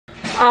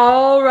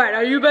All right,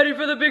 are you ready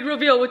for the big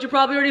reveal, which you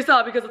probably already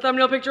saw because the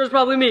thumbnail picture is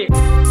probably me.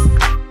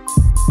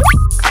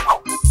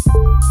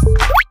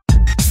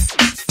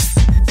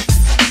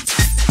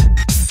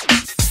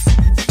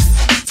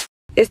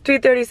 It's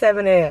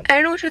 3:37 a.m.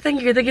 I know what you're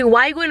thinking. You're thinking,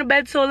 why are you going to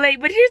bed so late?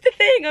 But here's the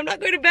thing, I'm not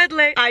going to bed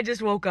late. I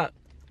just woke up.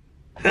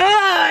 Oh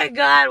my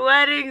god,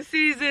 wedding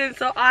season.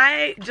 So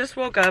I just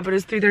woke up, but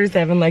it's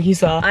 3:37 like you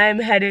saw. I am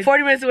headed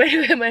 40 minutes away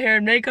to get my hair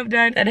and makeup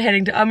done and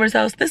heading to Amar's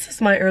house. This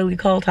is my early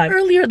call time.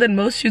 Earlier than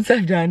most shoots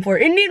I've done for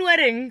Indian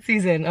wedding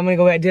season. I'm gonna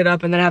go get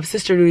up and then have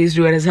sister duties to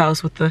do at his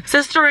house with the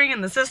sistering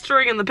and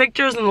the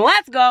pictures and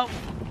let's go.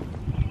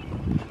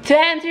 To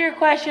answer your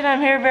question,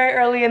 I'm here very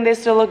early and they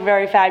still look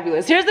very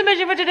fabulous. Here's the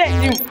mission for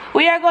today.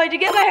 We are going to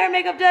get my hair and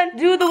makeup done,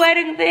 do the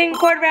wedding thing,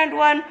 record round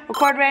 1,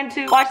 record round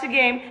 2, watch the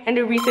game, and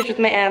do research with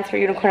my aunts for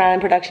Unicorn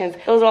Island Productions.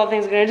 Those are all the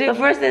things we're gonna do. But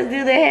first, let's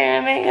do the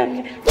hair and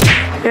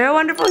makeup. You're a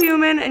wonderful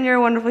human and you're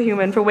a wonderful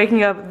human for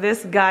waking up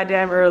this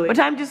goddamn early. What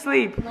time did you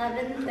sleep?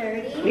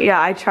 11:30.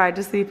 Yeah, I tried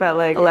to sleep at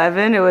like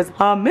 11. It was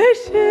a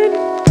mission.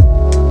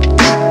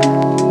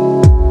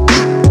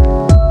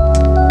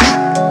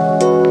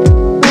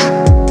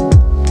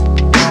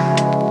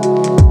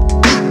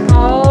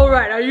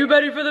 Are you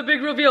ready for the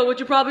big reveal, which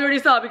you probably already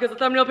saw because the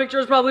thumbnail picture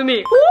is probably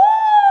me.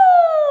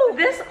 Woo!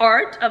 This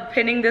art of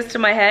pinning this to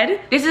my head,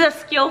 this is a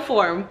skill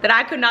form that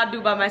I could not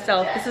do by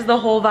myself. This is the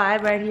whole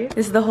vibe right here.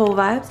 This is the whole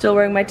vibe. Still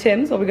wearing my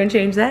Timbs, so we're gonna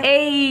change that.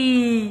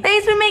 Hey!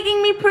 Thanks for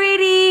making me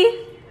pretty.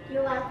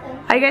 You're welcome.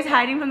 Are you guys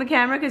hiding from the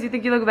camera because you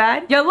think you look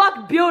bad? You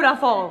look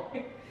beautiful.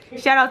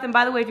 Shout out, and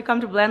by the way, if you come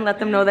to Blend, let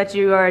them know that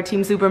you are a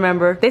Team Super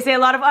member. They say a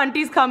lot of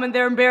aunties come and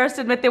they're embarrassed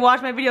to admit they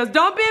watch my videos.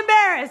 Don't be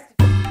embarrassed.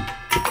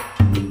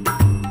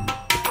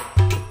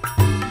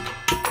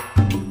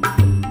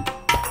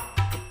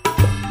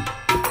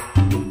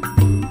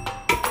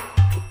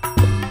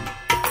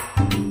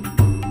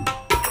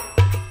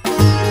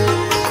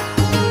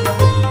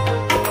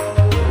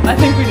 I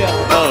think we know.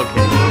 Oh,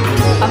 okay.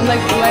 I'm like,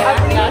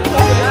 not so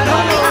good. I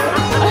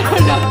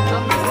don't know.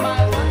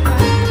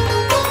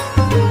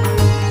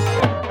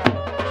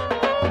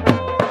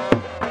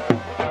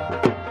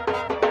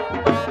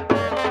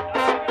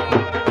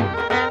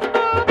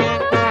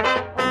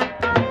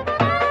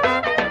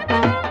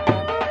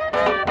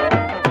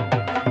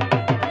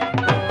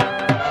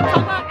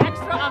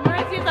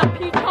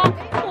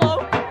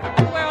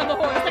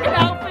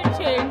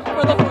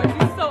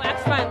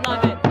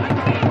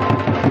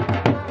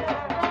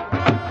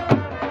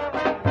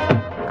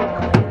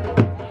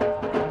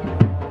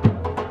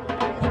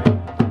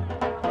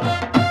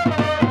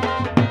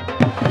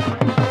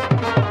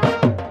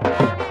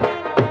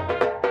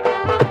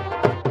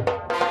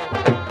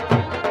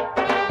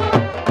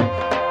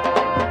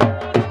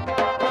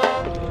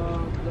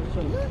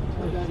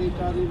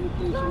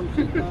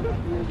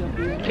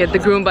 Okay, the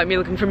groom by me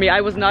looking for me.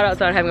 I was not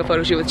outside having a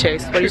photo shoot with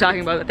Chase. What are you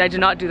talking about? I did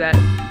not do that.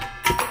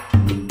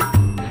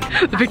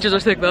 The pictures are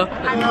sick though.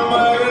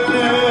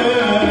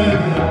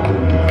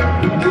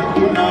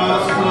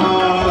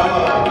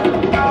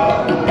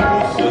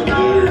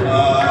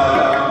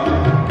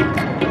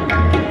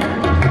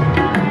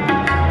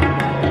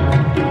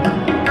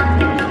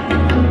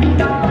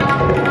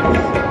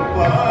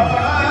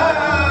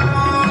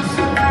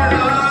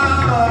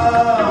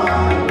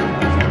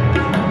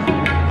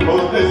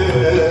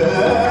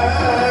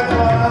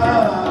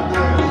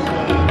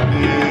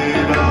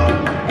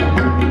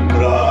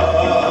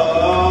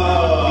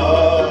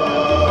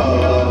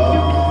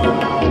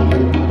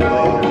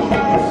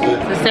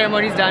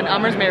 Ceremony's done.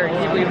 Amar's married.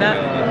 Can you believe that?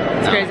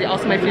 It's crazy.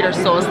 Also, my feet are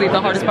so asleep. The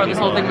hardest part of this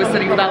whole thing was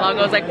sitting for that long.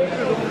 I was like,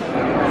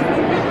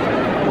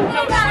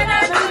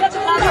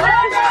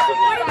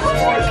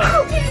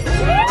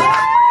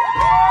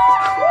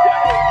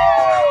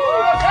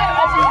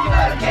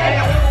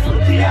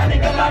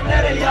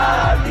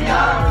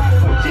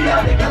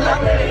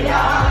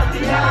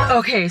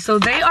 okay, so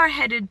they are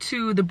headed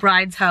to the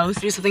bride's house.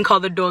 There's something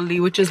called the Dolly,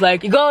 which is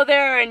like, you go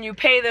there and you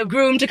pay the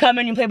groom to come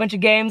and you play a bunch of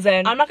games.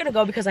 And I'm not gonna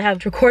go because I have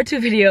to record 2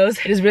 videos.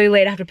 It is really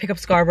late. I have to pick up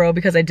Scarborough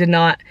because I did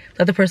not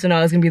let the person know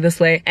I was gonna be this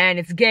late. And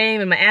it's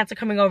game and my aunts are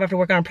coming over after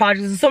working on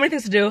projects. There's so many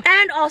things to do.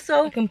 And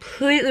also, I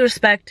completely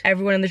respect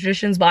everyone in the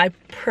traditions, but I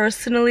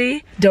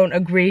personally don't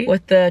agree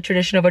with the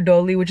tradition of a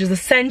Dolly, which is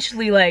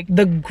essentially like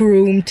the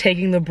groom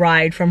taking the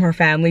bride from her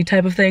family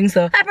type of thing.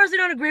 So I personally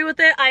don't agree with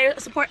it. I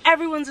support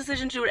everyone's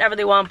decision to do whatever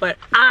they want, but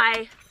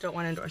I don't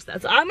want to endorse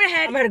that. So I'm gonna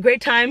head. I'm gonna have a great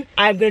time.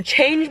 I'm gonna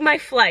change my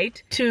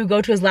flight to go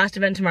to his last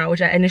event tomorrow,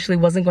 which I initially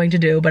wasn't going to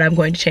do, but I'm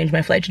going to change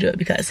my flight to do it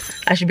because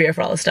I should be here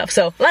for all this stuff.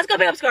 So let's go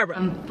pick up Scarborough.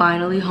 I'm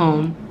finally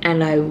home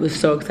and I was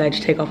so excited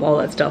to take off all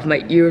that stuff.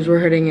 My ears were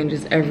hurting and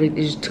just everything,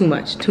 just too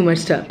much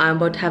stuff. I'm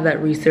about to have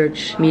that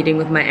research meeting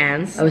with my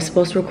aunts. I was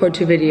supposed to record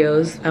 2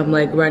 videos. I'm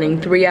like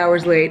running 3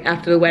 hours late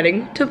after the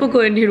wedding. Typical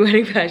Indian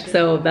wedding fashion.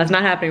 So that's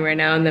not happening right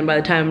now. And then by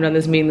the time I'm done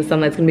this meeting, the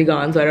sunlight's gonna be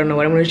gone. So I don't know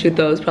when I'm gonna shoot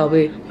those.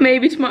 Probably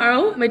maybe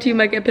tomorrow. My team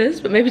might get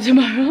pissed, but maybe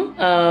tomorrow.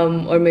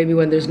 Or maybe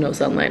when there's no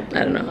sunlight.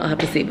 I don't know, I'll have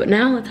to see. But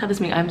now let's have this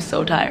meeting. I'm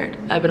so tired.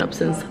 I've been up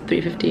since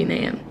 3:15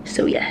 a.m.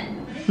 So yeah.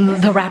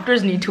 The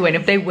Raptors need to win.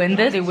 If they win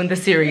this, they win the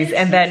series,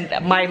 and then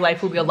my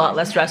life will be a lot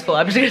less stressful.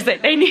 I'm just gonna say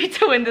they need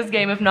to win this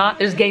game. If not,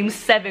 there's game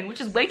 7, which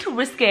is way too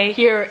risque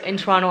here in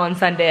Toronto on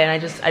Sunday, and I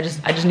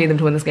just need them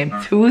to win this game.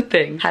 2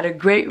 things. Had a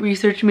great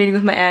research meeting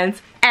with my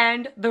aunts,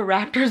 and the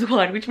Raptors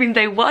won, which means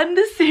they won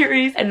the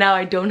series, and now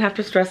I don't have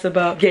to stress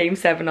about game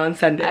 7 on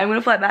Sunday. I'm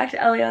gonna fly back to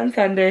LA on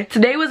Sunday.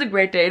 Today was a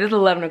great day. It is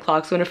 11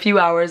 o'clock, so in a few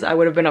hours I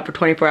would have been up for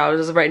 24 hours.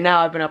 As of right now,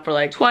 I've been up for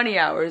like 20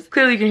 hours.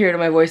 Clearly you can hear it in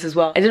my voice as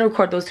well. I didn't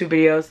record those 2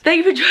 videos.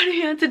 Thank you for joining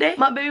me on today.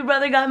 My baby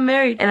brother got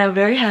married, and I'm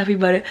very happy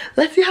about it.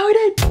 Let's see how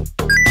it did.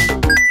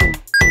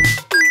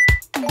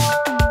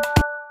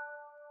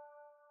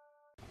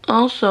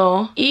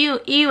 Also,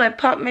 ew, I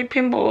popped my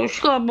pimples.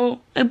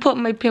 Gobble, I popped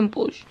my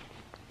pimples.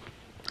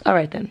 All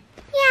right then.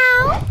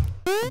 Meow.